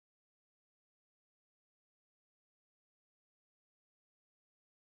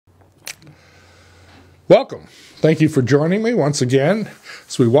Welcome. Thank you for joining me once again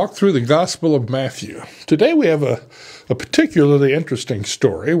as we walk through the Gospel of Matthew. Today we have a particularly interesting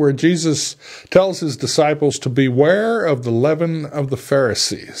story where Jesus tells his disciples to beware of the leaven of the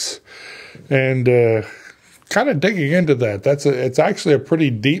Pharisees. And kind of digging into that, it's actually a pretty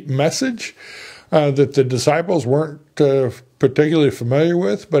deep message that the disciples weren't particularly familiar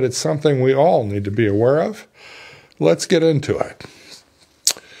with, but it's something we all need to be aware of. Let's get into it.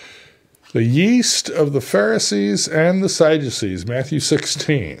 The yeast of the Pharisees and the Sadducees, Matthew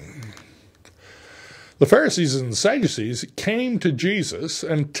 16. The Pharisees and the Sadducees came to Jesus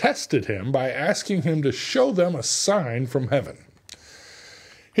and tested him by asking him to show them a sign from heaven.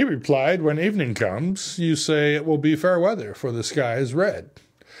 He replied, "When evening comes, you say it will be fair weather, for the sky is red.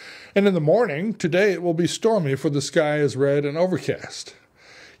 And in the morning, today it will be stormy, for the sky is red and overcast.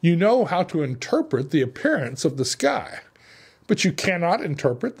 You know how to interpret the appearance of the sky, but you cannot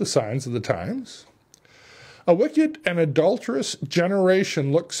interpret the signs of the times. A wicked and adulterous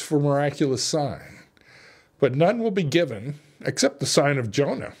generation looks for miraculous sign, but none will be given except the sign of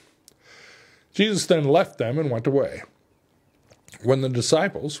Jonah." Jesus then left them and went away. When the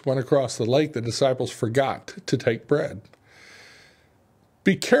disciples went across the lake, the disciples forgot to take bread.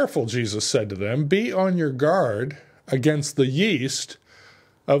 "Be careful," Jesus said to them. "Be on your guard against the yeast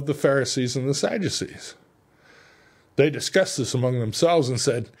of the Pharisees and the Sadducees." They discussed this among themselves and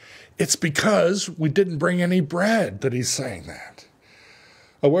said, "It's because we didn't bring any bread that he's saying that."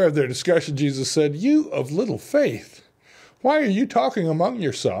 Aware of their discussion, Jesus said, "You of little faith, why are you talking among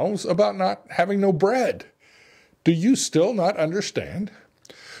yourselves about not having no bread? Do you still not understand?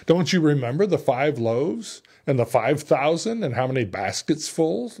 Don't you remember the 5 loaves and the 5,000 and how many baskets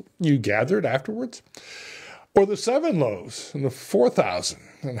full you gathered afterwards? Or the 7 loaves and the 4,000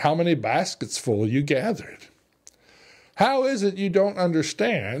 and how many baskets full you gathered? How is it you don't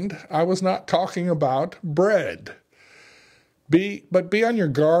understand? I was not talking about bread. But be on your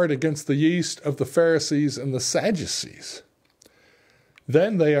guard against the yeast of the Pharisees and the Sadducees."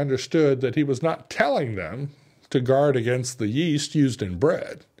 Then they understood that he was not telling them to guard against the yeast used in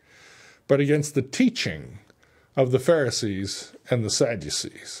bread, but against the teaching of the Pharisees and the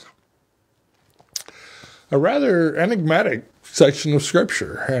Sadducees. A rather enigmatic section of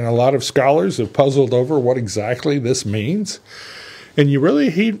Scripture, and a lot of scholars have puzzled over what exactly this means, and you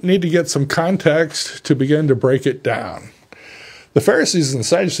really need to get some context to begin to break it down. The Pharisees and the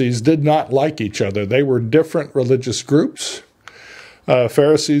Sadducees did not like each other. They were different religious groups.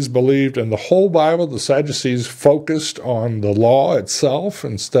 Pharisees believed in the whole Bible. The Sadducees focused on the law itself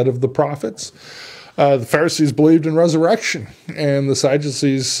instead of the prophets. The Pharisees believed in resurrection, and the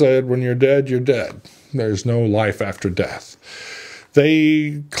Sadducees said, when you're dead, you're dead. There's no life after death.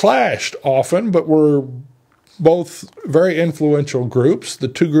 They clashed often, but were both very influential groups. The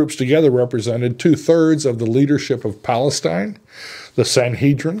two groups together represented 2/3 of the leadership of Palestine, the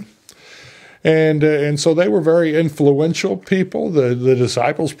Sanhedrin. And so they were very influential people. The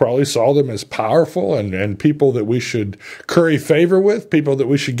disciples probably saw them as powerful and people that we should curry favor with, people that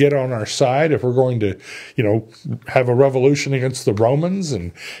we should get on our side if we're going to, have a revolution against the Romans.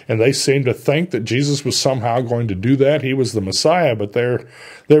 And they seemed to think that Jesus was somehow going to do that. He was the Messiah, but their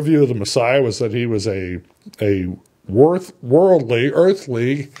view of the Messiah was that he was a worldly,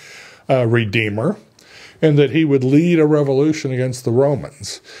 earthly redeemer, and that he would lead a revolution against the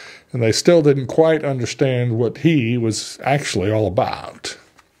Romans. And they still didn't quite understand what he was actually all about.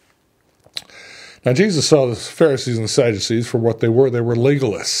 Now, Jesus saw the Pharisees and the Sadducees for what they were. They were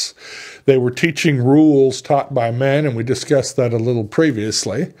legalists. They were teaching rules taught by men, and we discussed that a little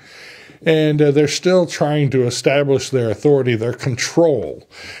previously. And they're still trying to establish their authority, their control.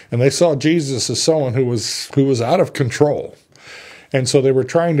 And they saw Jesus as someone who was out of control. And so they were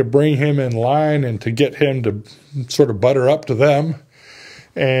trying to bring him in line and to get him to sort of butter up to them,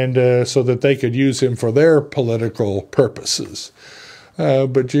 and so that they could use him for their political purposes.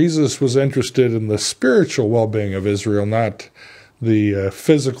 But Jesus was interested in the spiritual well-being of Israel, not the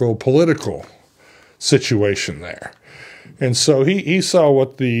physical, political situation there. And so he saw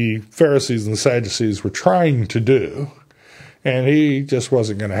what the Pharisees and the Sadducees were trying to do, and he just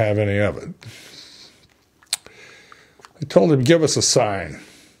wasn't going to have any of it. He told him, "Give us a sign."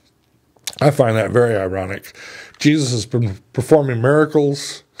 I find that very ironic. Jesus has been performing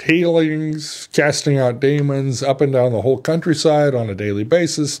miracles, healings, casting out demons up and down the whole countryside on a daily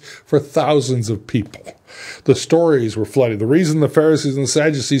basis for thousands of people. The stories were flooded. The reason the Pharisees and the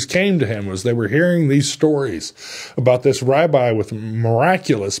Sadducees came to him was they were hearing these stories about this rabbi with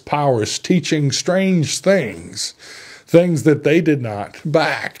miraculous powers teaching strange things things that they did not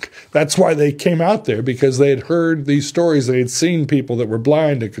back. That's why they came out there, because they had heard these stories. They had seen people that were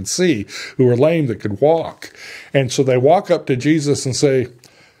blind that could see, who were lame that could walk. And so they walk up to Jesus and say,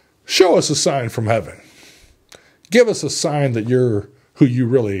 show us a sign from heaven. Give us a sign that you're who you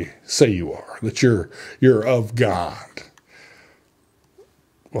really say you are, that you're of God.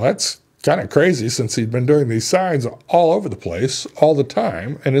 Well, that's kind of crazy, since he'd been doing these signs all over the place, all the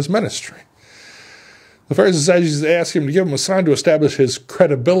time in his ministry. The Pharisees and Sadducees asked him to give him a sign to establish his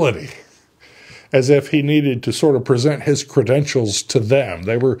credibility, as if he needed to sort of present his credentials to them.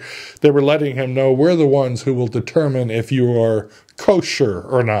 They were letting him know, we're the ones who will determine if you are kosher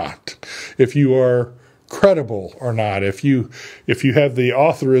or not, if you are credible or not, if you have the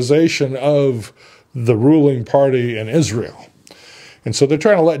authorization of the ruling party in Israel. And so they're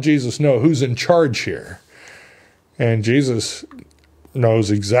trying to let Jesus know who's in charge here. And Jesus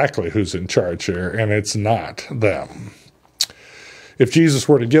knows exactly who's in charge here, and it's not them. If Jesus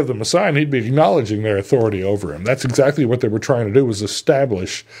were to give them a sign, he'd be acknowledging their authority over him. That's exactly what they were trying to do, was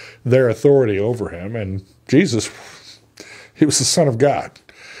establish their authority over him. And Jesus, he was the Son of God.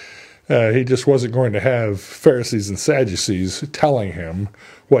 He just wasn't going to have Pharisees and Sadducees telling him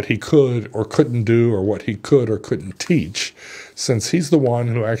what he could or couldn't do, or what he could or couldn't teach, since he's the one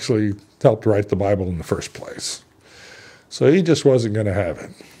who actually helped write the Bible in the first place. So he just wasn't going to have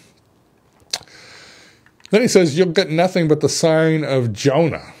it. Then he says, you'll get nothing but the sign of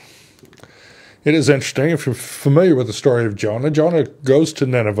Jonah. It is interesting, if you're familiar with the story of Jonah, Jonah goes to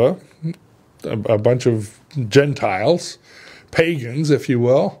Nineveh, a bunch of Gentiles, pagans, if you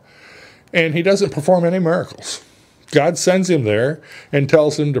will, and he doesn't perform any miracles. God sends him there and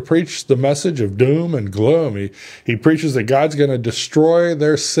tells him to preach the message of doom and gloom. He preaches that God's going to destroy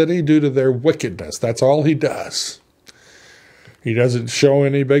their city due to their wickedness. That's all he does. He doesn't show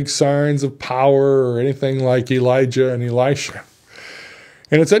any big signs of power or anything like Elijah and Elisha.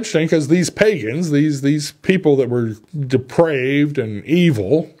 And it's interesting, because these pagans, these people that were depraved and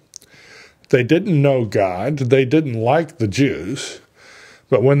evil, they didn't know God. They didn't like the Jews.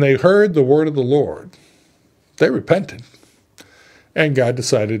 But when they heard the word of the Lord, they repented. And God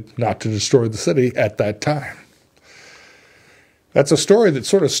decided not to destroy the city at that time. That's a story that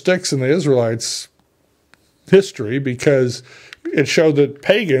sort of sticks in the Israelites' history, because it showed that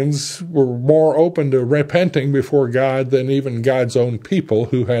pagans were more open to repenting before God than even God's own people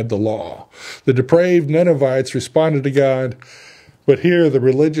who had the law. The depraved Ninevites responded to God, but here the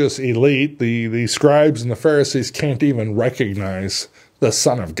religious elite, the scribes and the Pharisees, can't even recognize the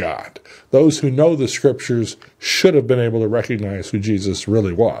Son of God. Those who know the Scriptures should have been able to recognize who Jesus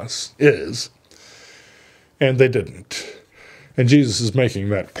really is, and they didn't. And Jesus is making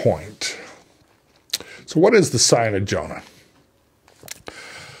that point. So what is the sign of Jonah?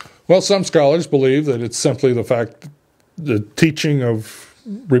 Well, some scholars believe that it's simply the teaching of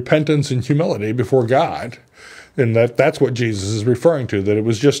repentance and humility before God, and that's what Jesus is referring to, that it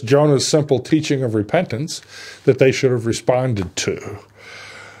was just Jonah's simple teaching of repentance that they should have responded to.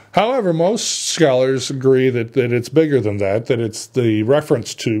 However, most scholars agree that it's bigger than that it's the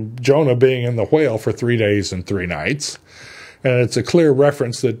reference to Jonah being in the whale for 3 days and 3 nights, and it's a clear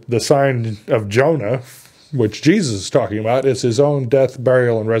reference that the sign of Jonah, which Jesus is talking about, is his own death,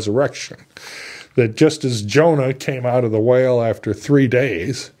 burial, and resurrection. That just as Jonah came out of the whale after 3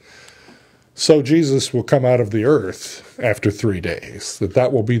 days, so Jesus will come out of the earth after 3 days.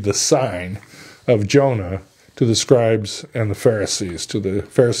 That will be the sign of Jonah to the scribes and the Pharisees, to the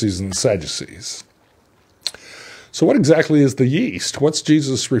Pharisees and the Sadducees. So what exactly is the yeast? What's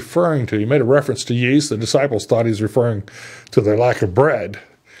Jesus referring to? He made a reference to yeast. The disciples thought he's referring to their lack of bread,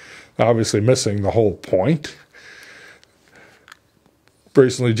 obviously missing the whole point.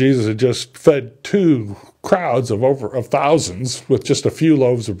 Recently, Jesus had just fed 2 crowds of thousands with just a few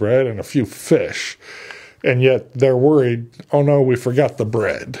loaves of bread and a few fish. And yet they're worried, oh no, we forgot the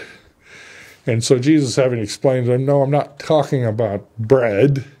bread. And so Jesus, having explained to them, no, I'm not talking about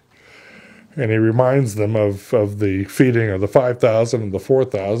bread. And he reminds them of the feeding of the 5,000 and the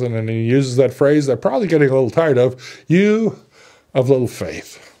 4,000. And he uses that phrase they're probably getting a little tired of, you of little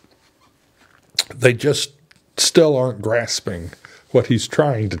faith. They just still aren't grasping what he's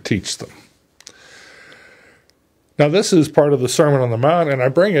trying to teach them. Now, this is part of the Sermon on the Mount, and I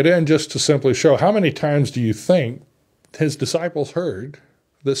bring it in just to simply show how many times do you think his disciples heard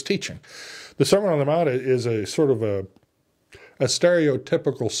this teaching? The Sermon on the Mount is a sort of a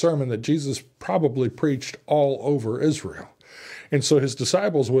stereotypical sermon that Jesus probably preached all over Israel. And so his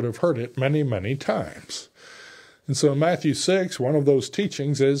disciples would have heard it many, many times. And so in Matthew 6, one of those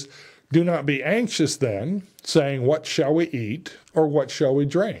teachings is, do not be anxious then, saying, what shall we eat, or what shall we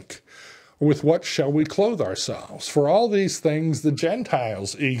drink? with what shall we clothe ourselves? For all these things the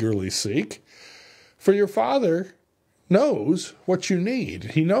Gentiles eagerly seek. For your Father knows what you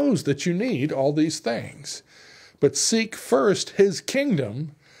need. He knows that you need all these things. But seek first his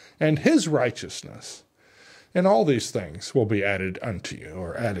kingdom and his righteousness, and all these things will be added unto you,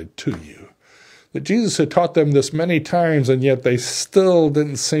 or added to you. That Jesus had taught them this many times, and yet they still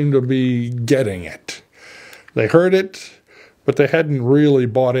didn't seem to be getting it. They heard it, but they hadn't really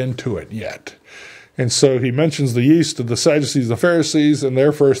bought into it yet. And so he mentions the yeast of the Sadducees, the Pharisees, and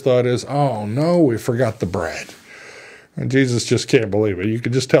their first thought is, oh no, we forgot the bread. And Jesus just can't believe it. You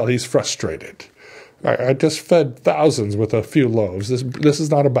can just tell he's frustrated. I just fed thousands with a few loaves. This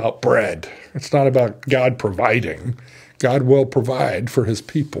is not about bread. It's not about God providing. God will provide for his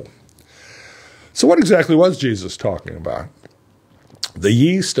people. So what exactly was Jesus talking about? The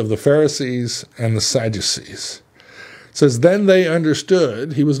yeast of the Pharisees and the Sadducees. It says, then they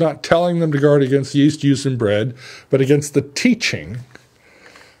understood he was not telling them to guard against yeast used in bread, but against the teaching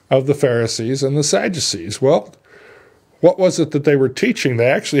of the Pharisees and the Sadducees. Well, what was it that they were teaching?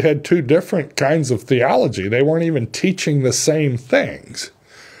 They actually had two different kinds of theology. They weren't even teaching the same things.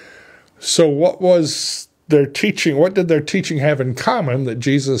 So what was their teaching? What did their teaching have in common that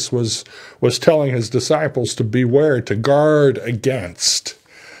Jesus was telling his disciples to beware, to guard against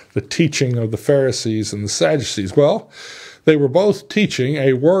the teaching of the Pharisees and the Sadducees? Well, they were both teaching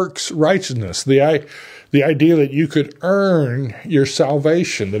a works righteousness, the idea that you could earn your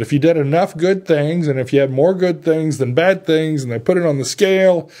salvation, that if you did enough good things, and if you had more good things than bad things, and they put it on the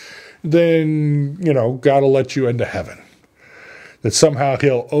scale, then, God will let you into heaven. That somehow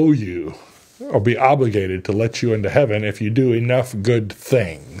he'll owe you or be obligated to let you into heaven if you do enough good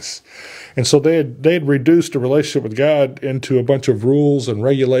things. And so they had reduced a relationship with God into a bunch of rules and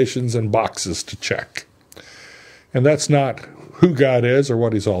regulations and boxes to check. And that's not who God is or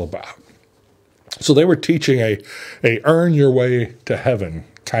what he's all about. So they were teaching a earn your way to heaven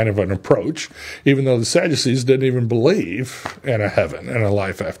kind of an approach, even though the Sadducees didn't even believe in a heaven and a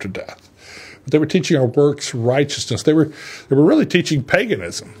life after death. But they were teaching our works righteousness. They were really teaching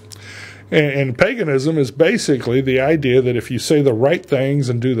paganism. And paganism is basically the idea that if you say the right things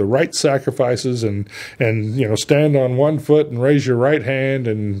and do the right sacrifices and stand on one foot and raise your right hand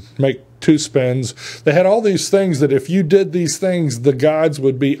and make two spins, they had all these things that if you did these things, the gods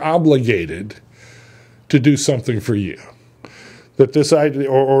would be obligated to do something for you. That this idea,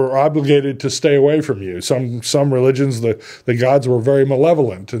 or obligated to stay away from you. Some religions, the gods were very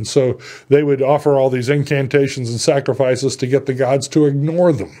malevolent, and so they would offer all these incantations and sacrifices to get the gods to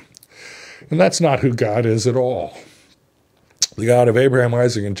ignore them. And that's not who God is at all. The God of Abraham,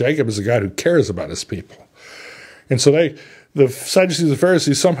 Isaac, and Jacob is a God who cares about his people. And so the Sadducees and the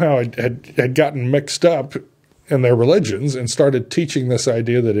Pharisees somehow had gotten mixed up in their religions and started teaching this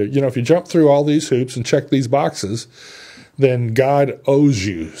idea that, if you jump through all these hoops and check these boxes, then God owes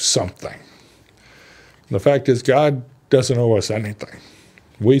you something. And the fact is, God doesn't owe us anything.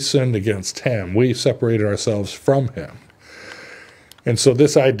 We sinned against him. We separated ourselves from him. And so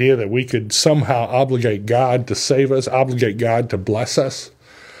this idea that we could somehow obligate God to save us, obligate God to bless us,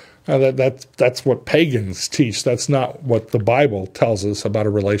 that's what pagans teach. That's not what the Bible tells us about a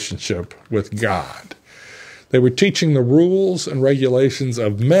relationship with God. They were teaching the rules and regulations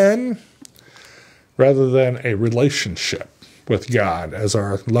of men rather than a relationship with God as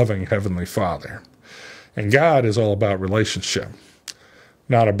our loving Heavenly Father. And God is all about relationship,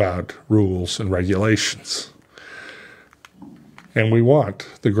 not about rules and regulations. And we want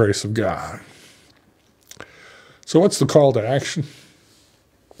the grace of God. So what's the call to action?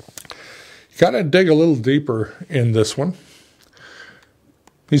 You got to dig a little deeper in this one.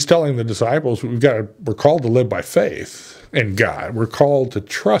 He's telling the disciples we're called to live by faith in God. We're called to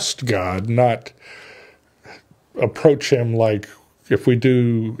trust God, not approach him like if we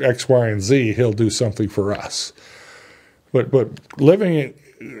do X, Y, and Z, he'll do something for us. But living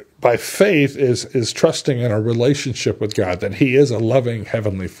by faith is trusting in a relationship with God, that he is a loving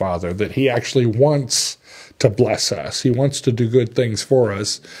Heavenly Father, that he actually wants to bless us. He wants to do good things for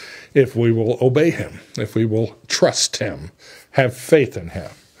us if we will obey him, if we will trust him, have faith in him.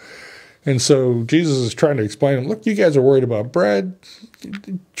 And so Jesus is trying to explain, look, you guys are worried about bread.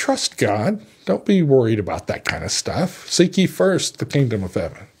 Trust God. Don't be worried about that kind of stuff. Seek ye first the kingdom of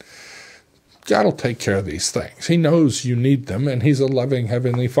heaven. God will take care of these things. He knows you need them, and he's a loving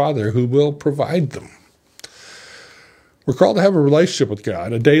Heavenly Father who will provide them. We're called to have a relationship with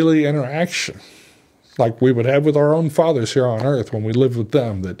God, a daily interaction, like we would have with our own fathers here on earth when we live with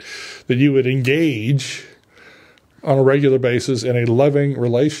them, that you would engage on a regular basis in a loving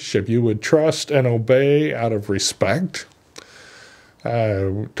relationship. You would trust and obey out of respect,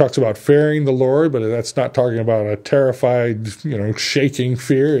 Talks about fearing the Lord, but that's not talking about a terrified, shaking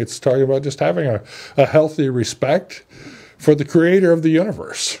fear. It's talking about just having a healthy respect for the creator of the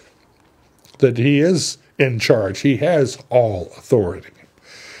universe, that he is in charge. He has all authority.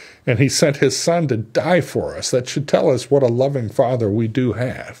 And he sent his son to die for us. That should tell us what a loving father we do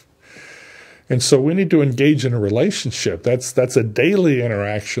have. And so we need to engage in a relationship. That's a daily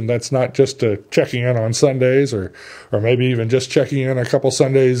interaction. That's not just a checking in on Sundays or maybe even just checking in a couple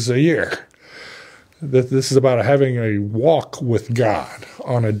Sundays a year. This is about having a walk with God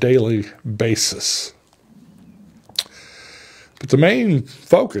on a daily basis. But the main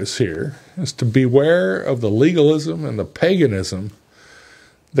focus here is to beware of the legalism and the paganism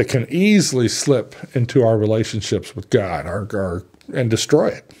that can easily slip into our relationships with God and destroy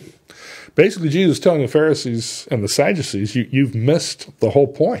it. Basically, Jesus is telling the Pharisees and the Sadducees, you've missed the whole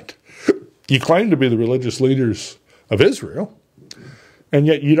point. You claim to be the religious leaders of Israel, and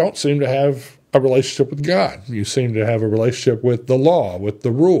yet you don't seem to have a relationship with God. You seem to have a relationship with the law, with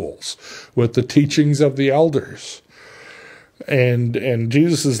the rules, with the teachings of the elders. And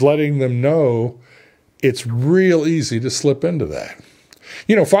Jesus is letting them know it's real easy to slip into that.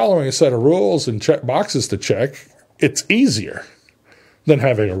 Following a set of rules and check boxes to check, it's easier than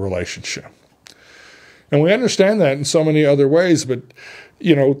having a relationship. And we understand that in so many other ways, but,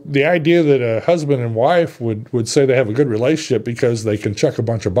 the idea that a husband and wife would say they have a good relationship because they can check a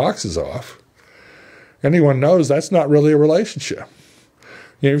bunch of boxes off, anyone knows that's not really a relationship.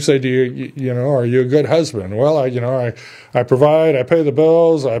 You say, are you a good husband? Well, I provide, I pay the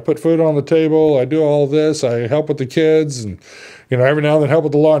bills, I put food on the table, I do all this, I help with the kids, and, every now and then help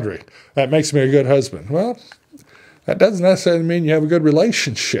with the laundry. That makes me a good husband. Well, that doesn't necessarily mean you have a good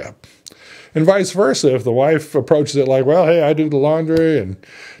relationship. And vice versa, if the wife approaches it like, well, hey, I do the laundry and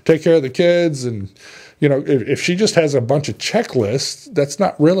take care of the kids, and, if she just has a bunch of checklists, that's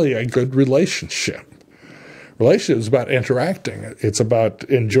not really a good relationship. Relationship is about interacting. It's about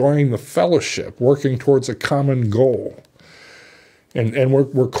enjoying the fellowship, working towards a common goal. And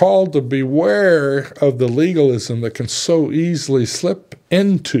we're called to beware of the legalism that can so easily slip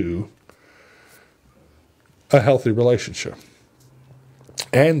into a healthy relationship.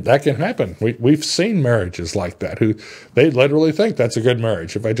 And that can happen. We've seen marriages like that, who they literally think that's a good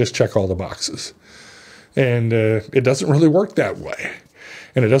marriage if I just check all the boxes. And it doesn't really work that way.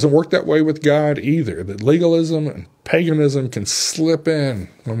 And it doesn't work that way with God either. That legalism and paganism can slip in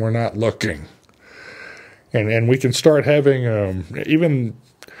when we're not looking. And we can start having, even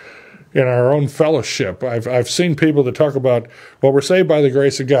in our own fellowship, I've seen people that talk about, well, we're saved by the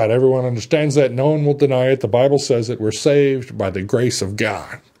grace of God. Everyone understands that. No one will deny it. The Bible says that we're saved by the grace of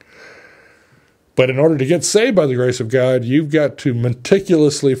God. But in order to get saved by the grace of God, you've got to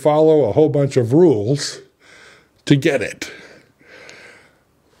meticulously follow a whole bunch of rules to get it.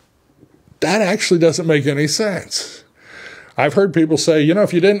 That actually doesn't make any sense. I've heard people say,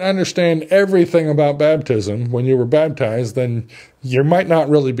 if you didn't understand everything about baptism when you were baptized, then you might not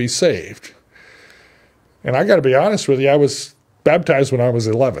really be saved. And I got to be honest with you, I was baptized when I was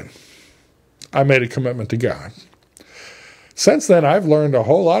 11. I made a commitment to God. Since then, I've learned a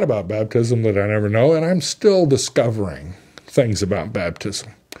whole lot about baptism that I never know, and I'm still discovering things about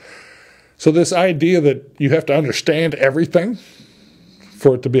baptism. So this idea that you have to understand everything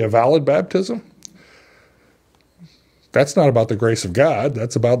for it to be a valid baptism, that's not about the grace of God.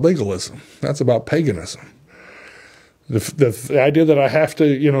 That's about legalism. That's about paganism. The idea that I have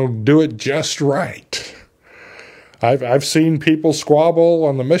to, do it just right. I've seen people squabble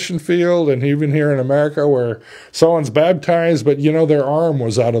on the mission field, and even here in America, where someone's baptized, but their arm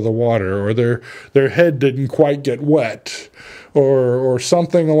was out of the water, or their head didn't quite get wet, or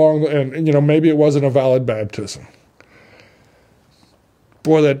something along, and maybe it wasn't a valid baptism.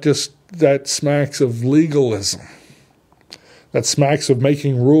 Boy, that smacks of legalism. That smacks of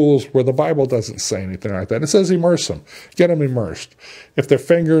making rules where the Bible doesn't say anything like that. It says immerse them. Get them immersed. If their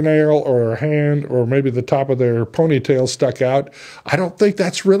fingernail or hand or maybe the top of their ponytail stuck out, I don't think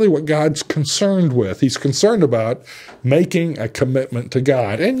that's really what God's concerned with. He's concerned about making a commitment to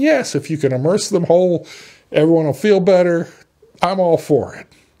God. And yes, if you can immerse them whole, everyone will feel better. I'm all for it.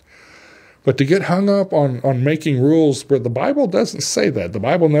 But to get hung up on making rules where the Bible doesn't say that. The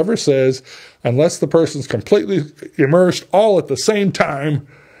Bible never says, unless the person's completely immersed all at the same time,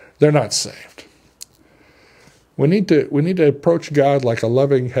 they're not saved. We need to approach God like a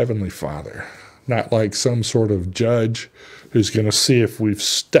loving Heavenly Father, not like some sort of judge who's going to see if we've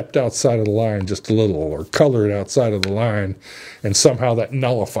stepped outside of the line just a little or colored outside of the line, and somehow that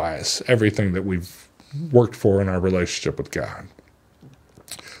nullifies everything that we've worked for in our relationship with God.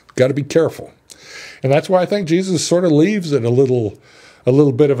 Got to be careful. And that's why I think Jesus sort of leaves it a little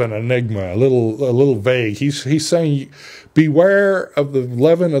bit of an enigma, a little vague. He's saying, beware of the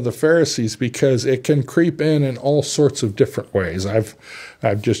leaven of the Pharisees, because it can creep in all sorts of different ways. I've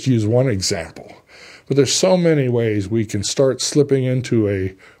just used one example, but there's so many ways we can start slipping into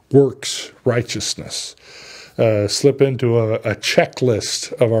a works righteousness, slip into a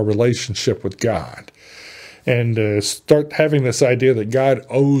checklist of our relationship with God, and start having this idea that God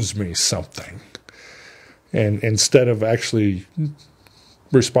owes me something, and instead of actually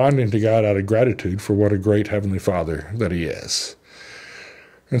responding to God out of gratitude for what a great Heavenly Father that He is.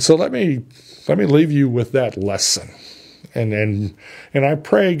 And so let me leave you with that lesson. And I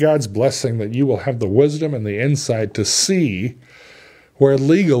pray God's blessing that you will have the wisdom and the insight to see where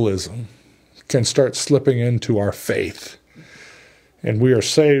legalism can start slipping into our faith. And we are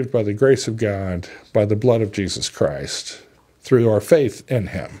saved by the grace of God, by the blood of Jesus Christ, through our faith in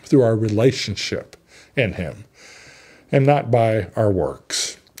Him, through our relationship in Him, and not by our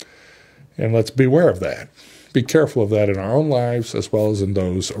works. And let's beware of that. Be careful of that in our own lives as well as in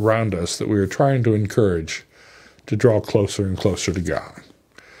those around us that we are trying to encourage to draw closer and closer to God.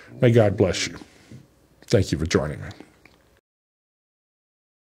 May God bless you. Thank you for joining me.